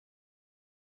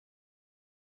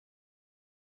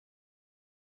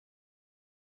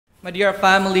My dear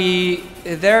family,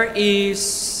 there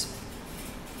is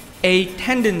a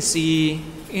tendency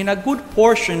in a good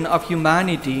portion of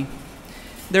humanity.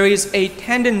 There is a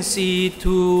tendency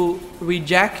to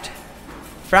reject,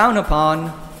 frown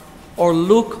upon, or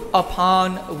look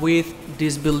upon with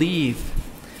disbelief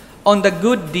on the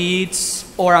good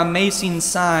deeds or amazing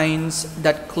signs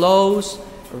that close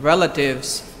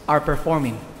relatives are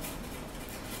performing.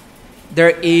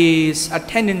 There is a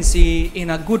tendency in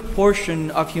a good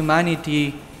portion of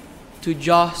humanity to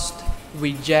just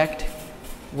reject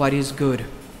what is good.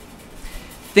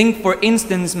 Think, for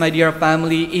instance, my dear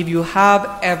family, if you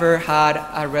have ever had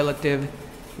a relative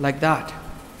like that.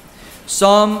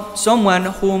 Someone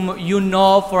whom you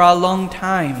know for a long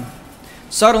time.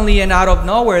 Suddenly and out of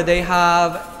nowhere, they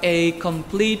have a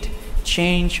complete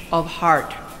change of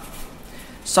heart.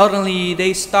 Suddenly,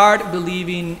 they start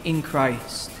believing in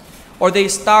Christ. Or they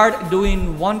start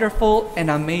doing wonderful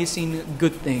and amazing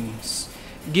good things,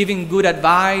 giving good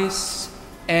advice,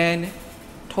 and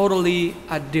totally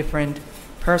a different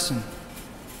person.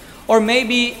 Or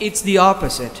maybe it's the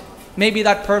opposite. Maybe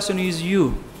that person is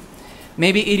you.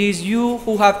 Maybe it is you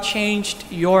who have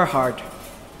changed your heart.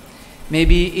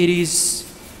 Maybe it is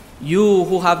you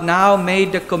who have now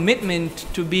made the commitment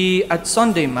to be at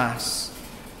Sunday Mass,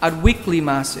 at weekly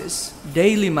Masses,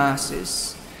 daily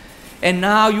Masses. And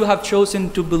now you have chosen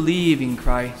to believe in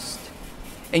Christ.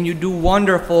 And you do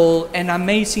wonderful and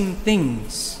amazing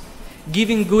things,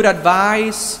 giving good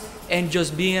advice and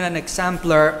just being an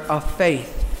exemplar of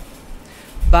faith.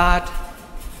 But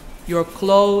your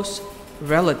close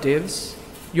relatives,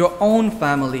 your own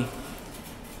family,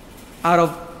 out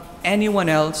of anyone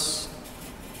else,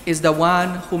 is the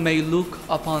one who may look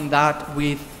upon that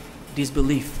with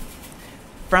disbelief,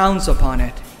 frowns upon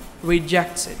it,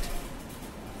 rejects it.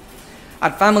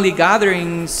 At family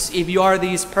gatherings, if you are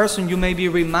this person, you may be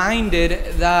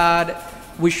reminded that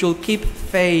we should keep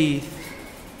faith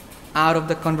out of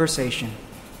the conversation,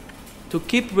 to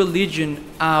keep religion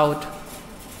out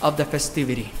of the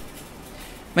festivity.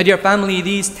 My dear family,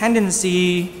 this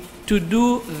tendency to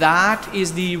do that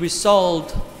is the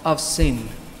result of sin.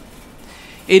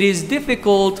 It is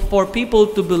difficult for people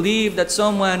to believe that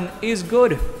someone is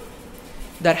good,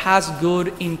 that has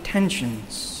good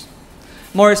intentions.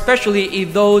 More especially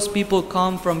if those people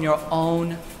come from your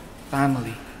own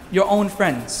family, your own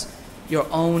friends, your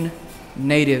own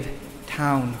native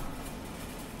town.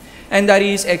 And that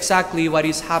is exactly what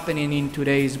is happening in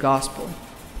today's gospel.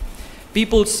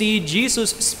 People see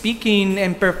Jesus speaking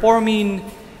and performing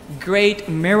great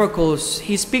miracles.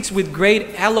 He speaks with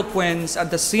great eloquence at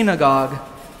the synagogue.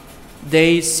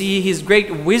 They see his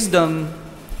great wisdom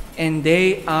and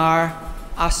they are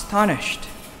astonished.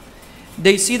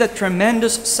 They see the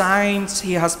tremendous signs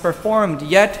he has performed,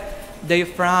 yet they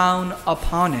frown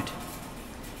upon it.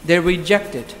 They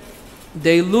reject it.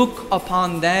 They look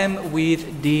upon them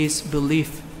with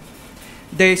disbelief.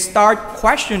 They start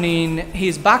questioning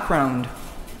his background.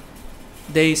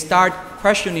 They start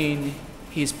questioning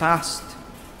his past.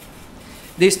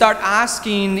 They start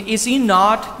asking, is he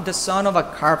not the son of a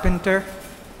carpenter?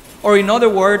 Or in other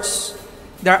words,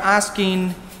 they're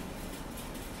asking,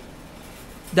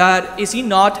 that is he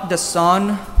not the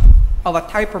son of a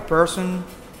type of person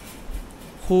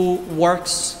who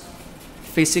works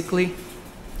physically?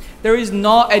 There is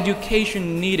no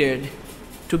education needed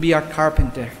to be a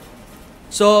carpenter.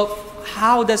 So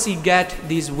how does he get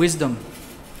this wisdom?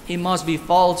 He must be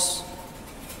false.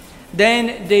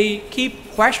 Then they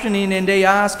keep questioning and they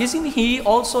ask, isn't he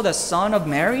also the son of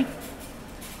Mary?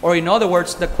 Or in other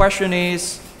words, the question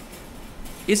is,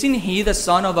 isn't he the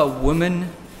son of a woman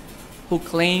who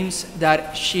claims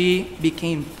that she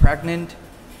became pregnant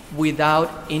without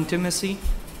intimacy?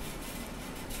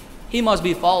 He must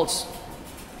be false.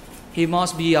 He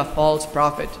must be a false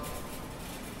prophet.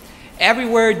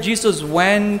 Everywhere Jesus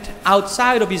went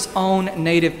outside of his own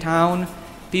native town,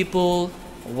 people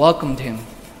welcomed him,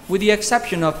 with the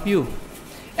exception of few.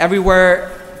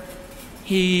 Everywhere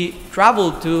he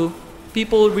traveled to,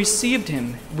 people received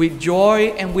him with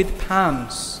joy and with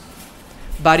palms.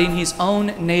 But in his own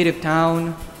native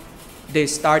town, they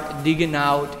start digging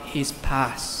out his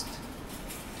past.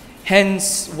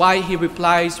 Hence why he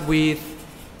replies with,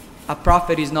 a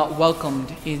prophet is not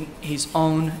welcomed in his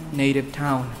own native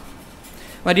town.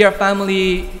 My dear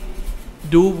family,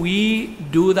 do we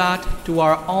do that to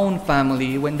our own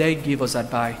family when they give us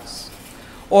advice?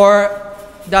 Or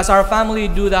does our family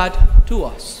do that to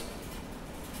us?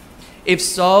 If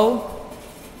so,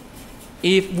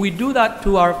 if we do that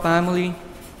to our family,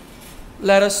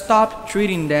 let us stop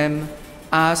treating them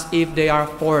as if they are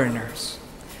foreigners.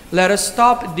 Let us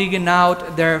stop digging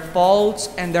out their faults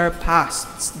and their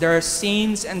pasts, their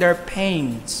sins and their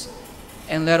pains,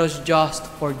 and let us just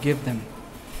forgive them.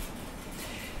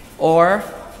 Or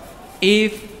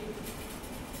if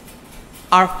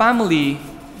our family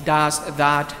does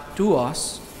that to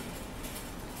us,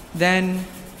 then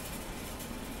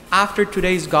after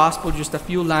today's gospel, just a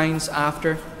few lines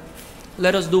after,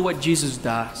 let us do what Jesus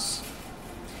does.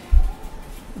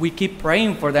 We keep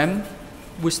praying for them.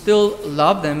 We still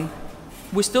love them.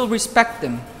 We still respect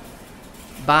them.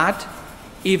 But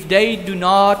if they do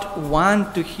not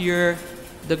want to hear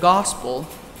the gospel,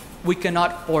 we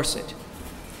cannot force it.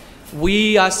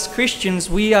 We as Christians,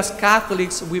 we as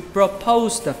Catholics, we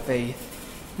propose the faith.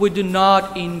 We do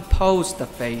not impose the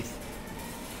faith.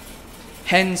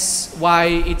 Hence why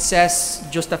it says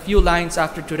just a few lines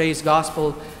after today's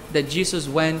gospel that Jesus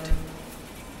went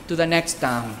to the next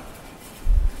town.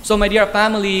 So my dear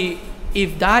family,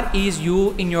 if that is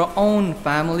you in your own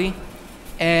family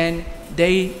and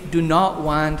they do not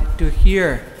want to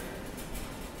hear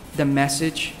the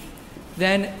message,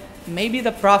 then maybe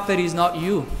the prophet is not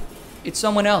you. It's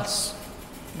someone else.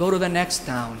 Go to the next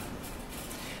town.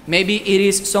 Maybe it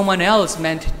is someone else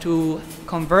meant to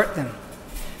convert them.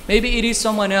 Maybe it is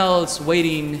someone else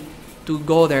waiting to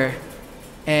go there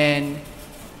and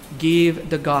give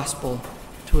the gospel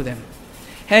to them.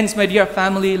 Hence, my dear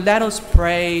family, let us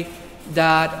pray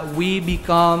that we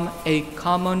become a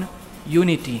common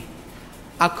unity,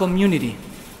 a community,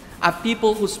 a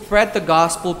people who spread the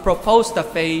gospel, propose the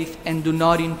faith, and do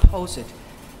not impose it.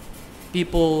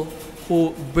 People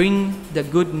who bring the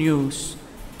good news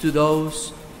to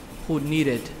those who need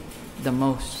it the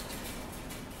most.